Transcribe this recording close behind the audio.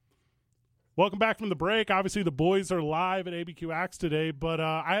Welcome back from the break. Obviously, the boys are live at ABQ Acts today, but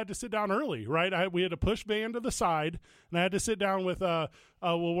I had to sit down early, right? We had to push Van to the side, and I had to sit down with one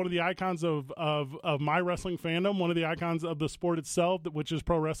of the icons of my wrestling fandom, one of the icons of the sport itself, which is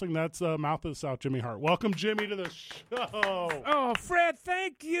pro wrestling. That's Mouth of the South, Jimmy Hart. Welcome, Jimmy, to the show. Oh, Fred,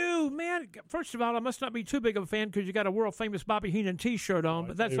 thank you, man. First of all, I must not be too big of a fan because you got a world-famous Bobby Heenan T-shirt on,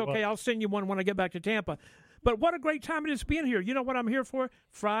 but that's okay. I'll send you one when I get back to Tampa. But what a great time it is being here. You know what I'm here for?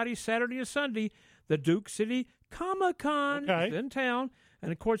 Friday, Saturday, and Sunday, the Duke City Comic-Con is in town.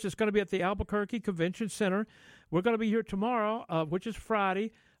 And, of course, it's going to be at the Albuquerque Convention Center. We're going to be here tomorrow, which is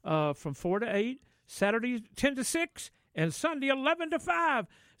Friday, from 4 to 8, Saturday 10 to 6, and Sunday 11 to 5.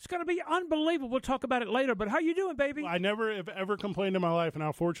 It's going to be unbelievable. We'll talk about it later. But how you doing, baby? I never have ever complained in my life, and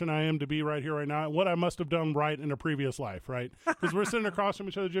how fortunate I am to be right here right now, and what I must have done right in a previous life, right? Because we're sitting across from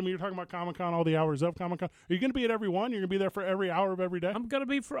each other. Jimmy, you're talking about Comic-Con, all the hours of Comic-Con. Are you going to be at every one? You're going to be there for every hour of every day? I'm going to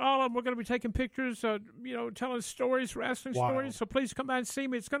be for all of them. We're going to be taking pictures, telling stories, wrestling stories. So please come by and see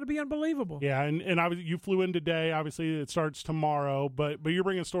me. It's going to be unbelievable. Yeah, and obviously you flew in today. Obviously, it starts tomorrow. But you're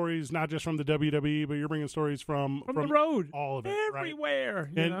bringing stories not just from the WWE, but you're bringing stories from the road. All of it. Everywhere.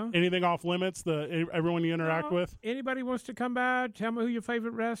 Right? You know? Anything off limits, everyone you interact with? Anybody wants to come by, tell me who your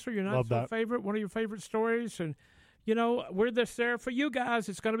favorite wrestler, your not so favorite, one of your favorite stories, and we're there for you guys.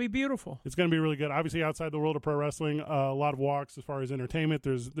 It's going to be beautiful. It's going to be really good. Obviously, outside the world of pro wrestling, a lot of walks as far as entertainment.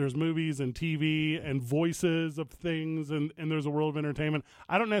 There's movies and TV and voices of things, and there's a world of entertainment.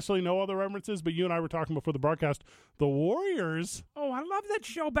 I don't necessarily know all the references, but you and I were talking before the broadcast. The Warriors. Oh, I love that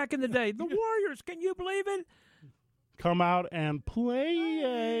show back in the day. The Warriors. Can you believe it? Come out and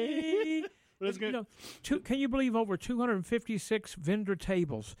play. Can you believe over 256 vendor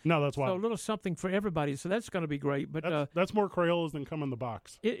tables? No, that's wild. So a little something for everybody. So that's going to be great. But that's more Crayolas than come in the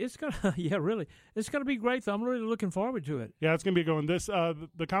box. It's going to, yeah, really. It's going to be great, though. I'm really looking forward to it. Yeah, it's going to be going.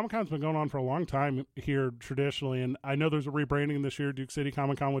 The Comic-Con's been going on for a long time here traditionally, and I know there's a rebranding this year, Duke City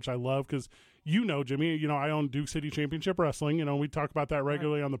Comic-Con, which I love because Jimmy, I own Duke City Championship Wrestling. We talk about that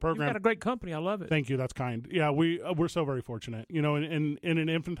regularly on the program. You've got a great company. I love it. Thank you. That's kind. Yeah, we're so very fortunate. In an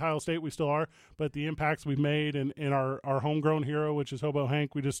infantile state, we still are, but the impacts we've made in our homegrown hero, which is Hobo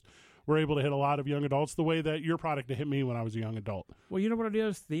Hank, we're able to hit a lot of young adults the way that your product hit me when I was a young adult. Well, you know what it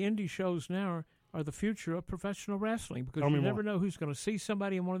is? The indie shows now are the future of professional wrestling because you never know who's going to see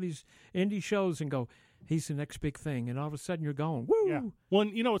somebody in one of these indie shows and go, he's the next big thing, and all of a sudden you're going, woo! Yeah. Well,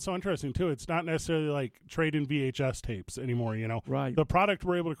 what's so interesting, too? It's not necessarily like trading VHS tapes anymore, Right. The product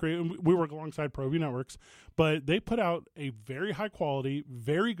we're able to create, and we work alongside ProView Networks, but they put out a very high-quality,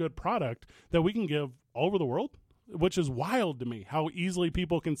 very good product that we can give all over the world, which is wild to me, how easily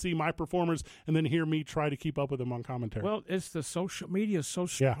people can see my performers and then hear me try to keep up with them on commentary. Well, it's the social media so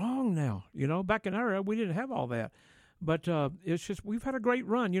strong now. Back in our era, we didn't have all that. But it's just we've had a great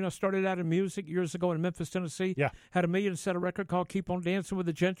run. Started out in music years ago in Memphis, Tennessee. Yeah. Had a million-set record called Keep on Dancing with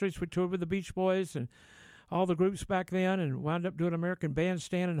the Gentrys. We toured with the Beach Boys and all the groups back then and wound up doing American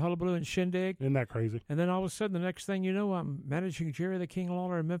Bandstand and Hullabaloo and Shindig. Isn't that crazy? And then all of a sudden, the next thing you know, I'm managing Jerry the King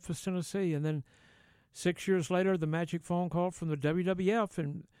Lawler in Memphis, Tennessee. And then 6 years later, the magic phone call from the WWF,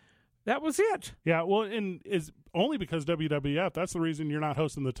 and that was it. Yeah, well, and it's only because WWF, that's the reason you're not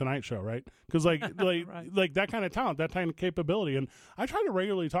hosting the Tonight Show, right? Because like that kind of talent, that kind of capability. And I try to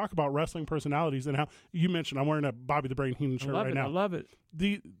regularly talk about wrestling personalities and how you mentioned I'm wearing a Bobby the Brain Heenan shirt right now. I love it.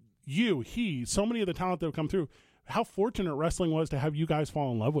 So many of the talent that have come through, how fortunate wrestling was to have you guys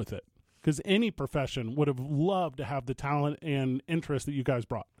fall in love with it. Because any profession would have loved to have the talent and interest that you guys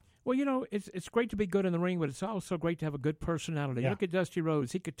brought. Well, it's great to be good in the ring, but it's also great to have a good personality. Yeah. Look at Dusty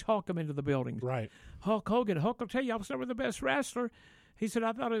Rhodes. He could talk them into the buildings. Right. Hulk Hogan. Hulk will tell you, I was never the best wrestler. He said,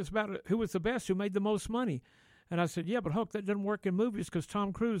 I thought it was about who was the best, who made the most money. And I said, yeah, but Hulk, that doesn't work in movies because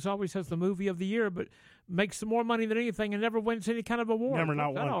Tom Cruise always has the movie of the year, but makes more money than anything and never wins any kind of award. Never not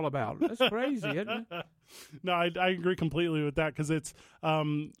What's one. that all about? That's crazy, isn't it? No, I agree completely with that because it's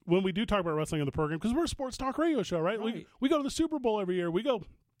when we do talk about wrestling on the program, because we're a sports talk radio show, right? We go to the Super Bowl every year. We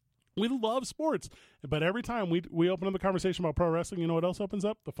love sports, but every time we open up the conversation about pro wrestling, you know what else opens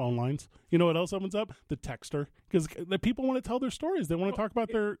up? The phone lines. You know what else opens up? The texter, because the people want to tell their stories. They want to talk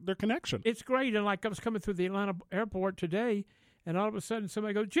about their connection. It's great, and like I was coming through the Atlanta airport today, and all of a sudden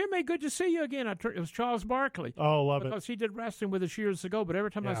somebody goes, Jimmy, good to see you again. It was Charles Barkley. Oh, love it. Because he did wrestling with us years ago, but every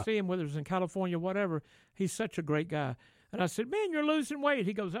time I see him, whether it's in California, whatever, he's such a great guy. And I said, man, you're losing weight.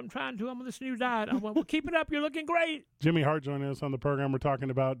 He goes, I'm trying to. I'm on this new diet. I went, well, keep it up. You're looking great. Jimmy Hart joining us on the program. We're talking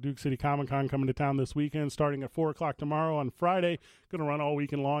about Duke City Comic-Con coming to town this weekend, starting at 4 o'clock tomorrow on Friday. Going to run all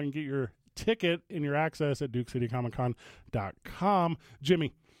weekend long and get your ticket and your access at DukeCityComicCon.com.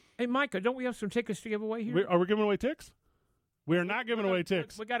 Jimmy. Hey, Micah, don't we have some tickets to give away here? Are we giving away tickets? We are not giving away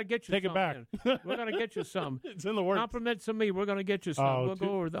ticks. We got to get you Take some. it back. We're going to get you some. It's in the works. Compliments of me. We're going to get you some. We'll go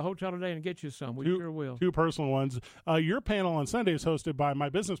over to the hotel today and get you some. We sure will. 2 personal ones. Your panel on Sunday is hosted by my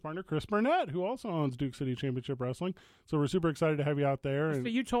business partner, Chris Burnett, who also owns Duke City Championship Wrestling. So we're super excited to have you out there. And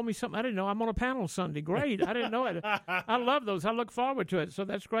you told me something I didn't know. I'm on a panel Sunday. Great. I didn't know it. I love those. I look forward to it. So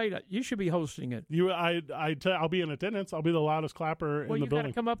that's great. You should be hosting it. I'll be in attendance. I'll be the loudest clapper in the building. Well, you got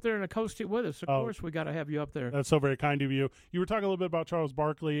to come up there and host it with us. Of course, we got to have you up there. That's so very kind of you. You were talking a little bit about Charles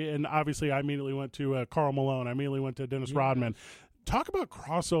Barkley, and obviously I immediately went to Karl Malone. I immediately went to Dennis Rodman. Talk about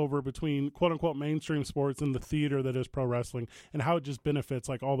crossover between quote-unquote mainstream sports and the theater that is pro wrestling and how it just benefits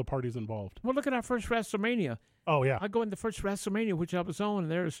like all the parties involved. Well, look at our first WrestleMania. Oh, yeah. I go in the first WrestleMania, which I was on,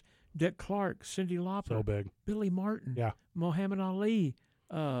 and there's Dick Clark, Cyndi Lauper, so big. Billy Martin, Muhammad Ali.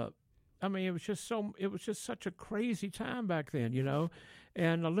 I mean, it was just such a crazy time back then, you know.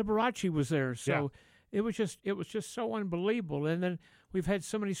 And Liberace was there, so it was just so unbelievable. And then we've had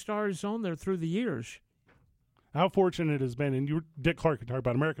so many stars on there through the years. How fortunate it has been, and Dick Clark could talk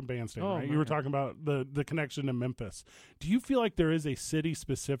about American Bandstand, right? Man. You were talking about the connection to Memphis. Do you feel like there is a city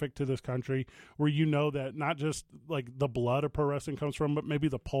specific to this country where you know that not just like the blood of pro wrestling comes from, but maybe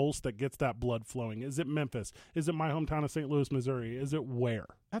the pulse that gets that blood flowing? Is it Memphis? Is it my hometown of St. Louis, Missouri? Is it where?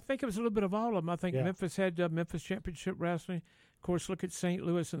 I think it was a little bit of all of them. I think Memphis had Memphis Championship Wrestling. Of course, look at St.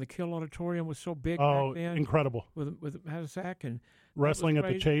 Louis, and the Kill Auditorium was so big back then. Incredible. With Hazak and wrestling at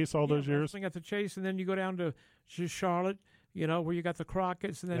the Chase all those years. Wrestling at the Chase, and then you go down to Charlotte, you know, where you got the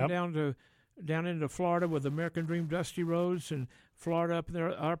Crockett's, and then down into Florida with American Dream Dusty Rhodes, and Florida up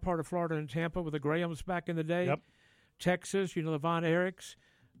there, our part of Florida and Tampa with the Grahams back in the day. Yep. Texas, you know, the Von Erichs,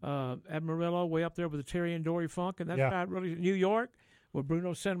 Amarillo way up there with the Terry and Dory Funk, and that's how it really. New York with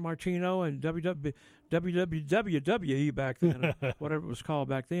Bruno Sammartino and WWE back then, whatever it was called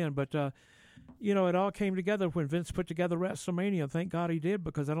back then. But, you know, it all came together when Vince put together WrestleMania. Thank God he did,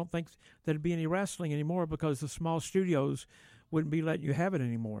 because I don't think there'd be any wrestling anymore because the small studios wouldn't be letting you have it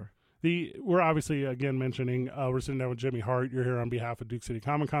anymore. We're obviously, again, mentioning we're sitting down with Jimmy Hart. You're here on behalf of Duke City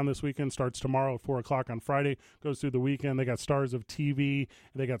Comic-Con this weekend. Starts tomorrow at 4 o'clock on Friday. Goes through the weekend. They got stars of TV.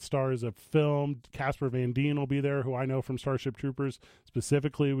 They got stars of film. Casper Van Dien will be there, who I know from Starship Troopers.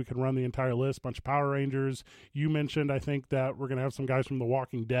 Specifically, we can run the entire list. Bunch of Power Rangers. You mentioned, I think, that we're going to have some guys from The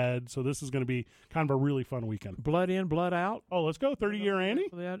Walking Dead. So this is going to be kind of a really fun weekend. Blood in, blood out. Oh, let's go. 30-year Annie?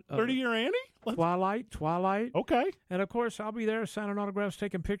 30-year Annie? Twilight. Okay. And, of course, I'll be there signing autographs,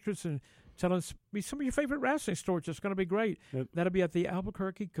 taking pictures, and telling me some of your favorite wrestling stories. It's going to be great. Yep. That'll be at the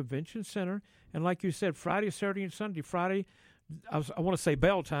Albuquerque Convention Center. And like you said, Friday, Saturday, and Sunday. Friday, I want to say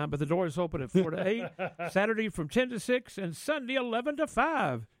bell time, but the doors open at 4 to 8. Saturday from 10 to 6, and Sunday 11 to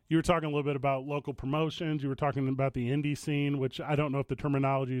 5. You were talking a little bit about local promotions. You were talking about the indie scene, which I don't know if the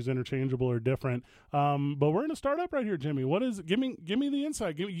terminology is interchangeable or different. But we're going to start up right here, Jimmy. What is? Give me the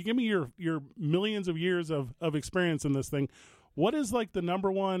insight. Give me your millions of years of experience in this thing. What is like the number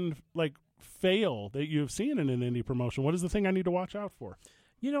one like fail that you've seen in an indie promotion? What is the thing I need to watch out for?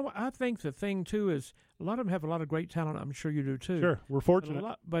 You know, I think the thing too is a lot of them have a lot of great talent. I'm sure you do too. Sure, we're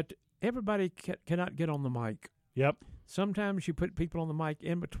fortunate, but everybody cannot get on the mic. Yep. Sometimes you put people on the mic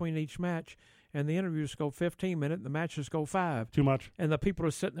in between each match, and the interviews go 15 minutes, and the matches go 5. Too much. And the people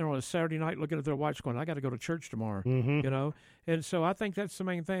are sitting there on a Saturday night looking at their watch going, I got to go to church tomorrow, you know? And so I think that's the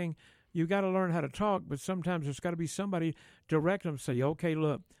main thing. You got to learn how to talk, but sometimes there's got to be somebody direct them, say, okay,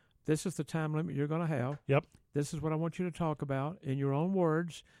 look, this is the time limit you're going to have. Yep. This is what I want you to talk about in your own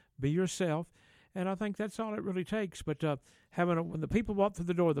words. Be yourself. And I think that's all it really takes. But when the people walk through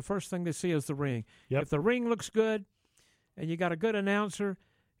the door, the first thing they see is the ring. Yep. If the ring looks good and you got a good announcer,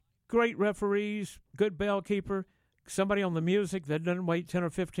 great referees, good bell keeper, somebody on the music that doesn't wait 10 or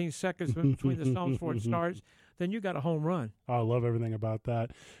 15 seconds between the songs before it starts, then you got a home run. I love everything about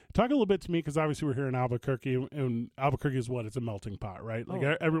that. Talk a little bit to me, because obviously we're here in Albuquerque, and Albuquerque is what? It's a melting pot, right? Like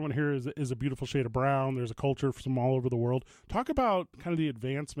everyone here is a beautiful shade of brown. There's a culture from all over the world. Talk about kind of the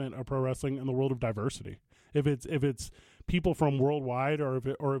advancement of pro wrestling in the world of diversity. If it's people from worldwide, or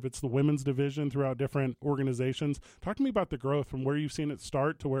if it's the women's division throughout different organizations, talk to me about the growth from where you've seen it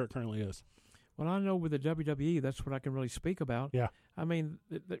start to where it currently is. Well, I know with the WWE, that's what I can really speak about. Yeah. I mean,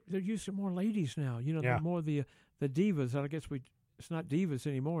 they're using more ladies now. You know, they're more the divas. I guess it's not divas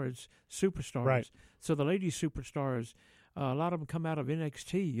anymore. It's superstars. Right. So the lady superstars, a lot of them come out of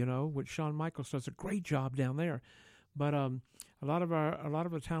NXT, you know, which Shawn Michaels does a great job down there. But a lot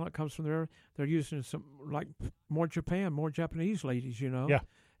of the talent comes from there. They're using some like more Japanese ladies, you know. Yeah.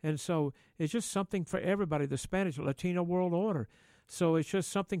 And so it's just something for everybody. The Spanish, Latino World Order. So it's just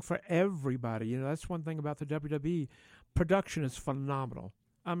something for everybody. You know, that's one thing about the WWE. Production is phenomenal.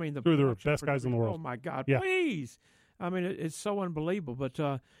 I mean, they're the best guys in the world. Oh, my God. Yeah. Please. I mean, it's so unbelievable,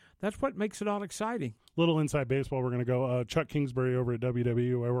 but that's what makes it all exciting. Little inside baseball, we're going to go. Chuck Kingsbury over at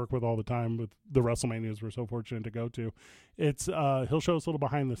WWE, I work with all the time with the WrestleManias we're so fortunate to go to. It's he'll show us a little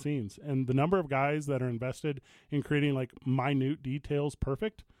behind the scenes, and the number of guys that are invested in creating like minute details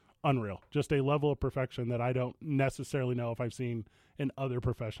perfect, unreal. Just a level of perfection that I don't necessarily know if I've seen in other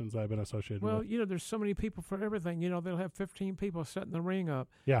professions I've been associated with. Well, there's so many people for everything. They'll have 15 people setting the ring up.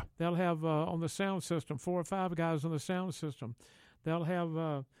 Yeah. They'll have on the sound system 4 or 5 guys on the sound system. They'll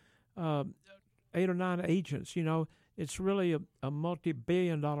have 8 or 9 agents. It's really a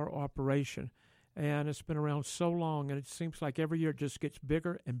multi-billion-dollar operation. And it's been around so long, and it seems like every year it just gets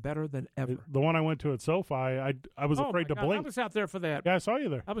bigger and better than ever. The one I went to at SoFi, I was afraid to blink. I was out there for that. Yeah, I saw you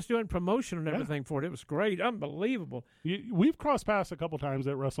there. I was doing promotion and everything for it. It was great, unbelievable. We've crossed paths a couple times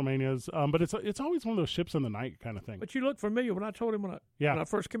at WrestleManias, but it's always one of those ships in the night kind of thing. But you look familiar. When I told him when I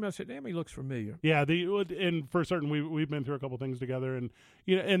first came out, I said, "Damn, he looks familiar." Yeah, and for certain, we've been through a couple things together, and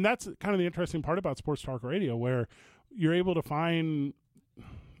and that's kind of the interesting part about sports talk radio, where you're able to find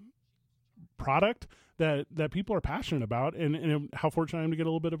product that people are passionate about, and how fortunate I am to get a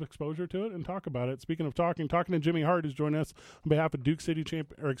little bit of exposure to it and talk about it. Speaking of talking to Jimmy Hart, who's joining us on behalf of Duke City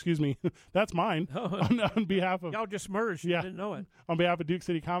that's mine. On behalf of y'all just merged. Yeah, you didn't know it. On behalf of Duke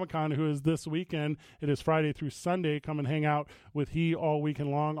City Comic-Con, who is this weekend. It is Friday through Sunday. Come and hang out with he all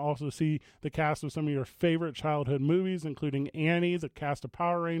weekend long. Also see the cast of some of your favorite childhood movies, including Annie, the cast of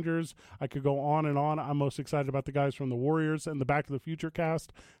Power Rangers. I could go on and on. I'm most excited about the guys from the Warriors and the Back to the Future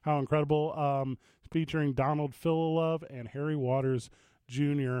cast. How incredible. Featuring Donald Philolove and Harry Waters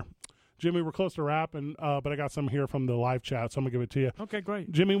Jr. Jimmy, we're close to wrapping, but I got some here from the live chat, so I'm going to give it to you. Okay, great.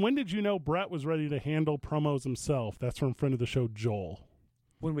 Jimmy, when did you know Brett was ready to handle promos himself? That's from friend of the show, Joel.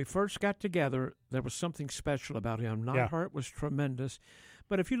 When we first got together, there was something special about him. Neidhart was tremendous.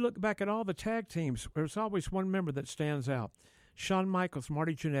 But if you look back at all the tag teams, there's always one member that stands out. Shawn Michaels,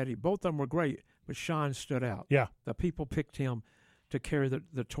 Marty Jannetty, both of them were great, but Shawn stood out. Yeah. The people picked him to carry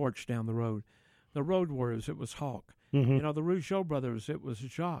the torch down the road. The Road Warriors, it was Hawk. Mm-hmm. The Rougeau brothers, it was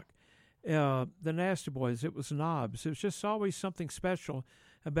Jacques. The Nasty Boys, it was Knobs. It was just always something special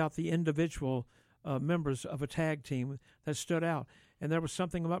about the individual members of a tag team that stood out. And there was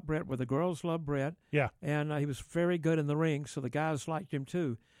something about Brett where the girls loved Brett. Yeah. And he was very good in the ring, so the guys liked him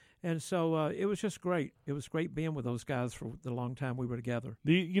too. And so it was just great. It was great being with those guys for the long time we were together.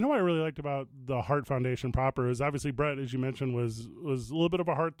 What I really liked about the Hart Foundation proper is obviously Brett, as you mentioned, was a little bit of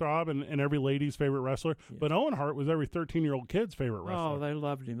a heartthrob and every lady's favorite wrestler. Yeah. But Owen Hart was every 13-year-old kid's favorite wrestler. Oh, they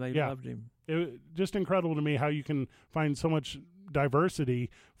loved him. They loved him. It just incredible to me how you can find so much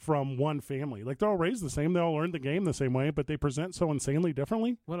diversity from one family. Like, they're all raised the same. They all learned the game the same way, but they present so insanely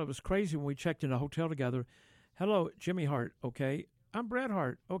differently. Well, it was crazy when we checked in a hotel together. Hello, Jimmy Hart. Okay. I'm Bret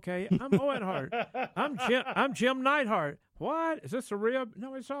Hart. Okay, I'm Owen Hart. I'm Jim Neidhart. What? Is this a rib?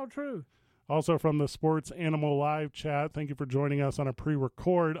 No, it's all true. Also from the Sports Animal Live chat, thank you for joining us on a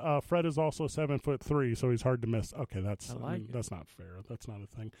pre-record. Fred is also 7'3", so he's hard to miss. Okay, that's not fair. That's not a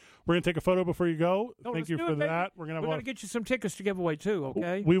thing. We're gonna take a photo before you go. Thank you for that. We're gonna get you some tickets to give away too.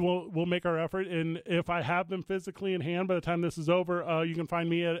 Okay, we'll make our effort, and if I have them physically in hand by the time this is over, you can find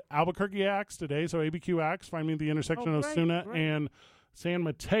me at Albuquerque Axe today. So ABQ Axe, find me at the intersection of Suna and San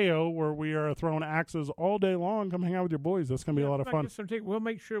Mateo, where we are throwing axes all day long. Come hang out with your boys. That's going to be a lot of fun. We'll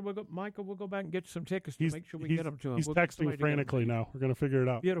make sure Michael will go back and get some tickets to make sure we get them to him. He's texting frantically now. We're going to figure it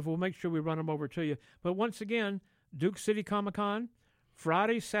out. Beautiful. We'll make sure we run them over to you. But once again, Duke City Comic-Con,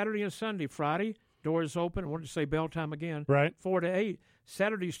 Friday, Saturday, and Sunday. Friday, doors open. I wanted to say bell time again. Right. 4 to 8.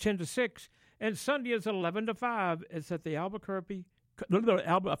 Saturday's 10 to 6. And Sunday is 11 to 5. It's at the Albuquerque.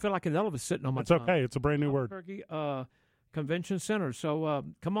 I feel like an elephant sitting on my tongue. It's okay. It's a brand new word. Albuquerque, Convention Center. So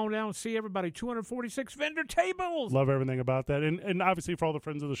come on down and see everybody. 246 vendor tables. Love everything about that. And obviously for all the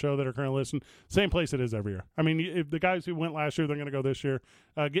friends of the show that are currently listening, same place it is every year. I mean, if the guys who went last year, they're going to go this year.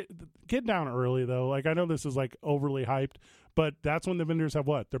 Get down early, though. Like, I know this is, like, overly hyped, but that's when the vendors have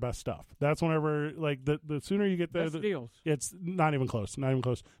what? Their best stuff. That's whenever, like, the sooner you get there. Best deals. It's not even close. Not even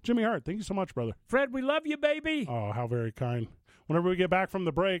close. Jimmy Hart, thank you so much, brother. Fred, we love you, baby. Oh, how very kind. Whenever we get back from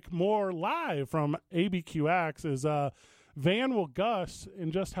the break, more live from ABQX is Van will gush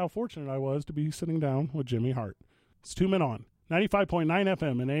in just how fortunate I was to be sitting down with Jimmy Hart. It's 2 Men On, 95.9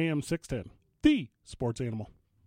 FM and AM 610, the Sports Animal.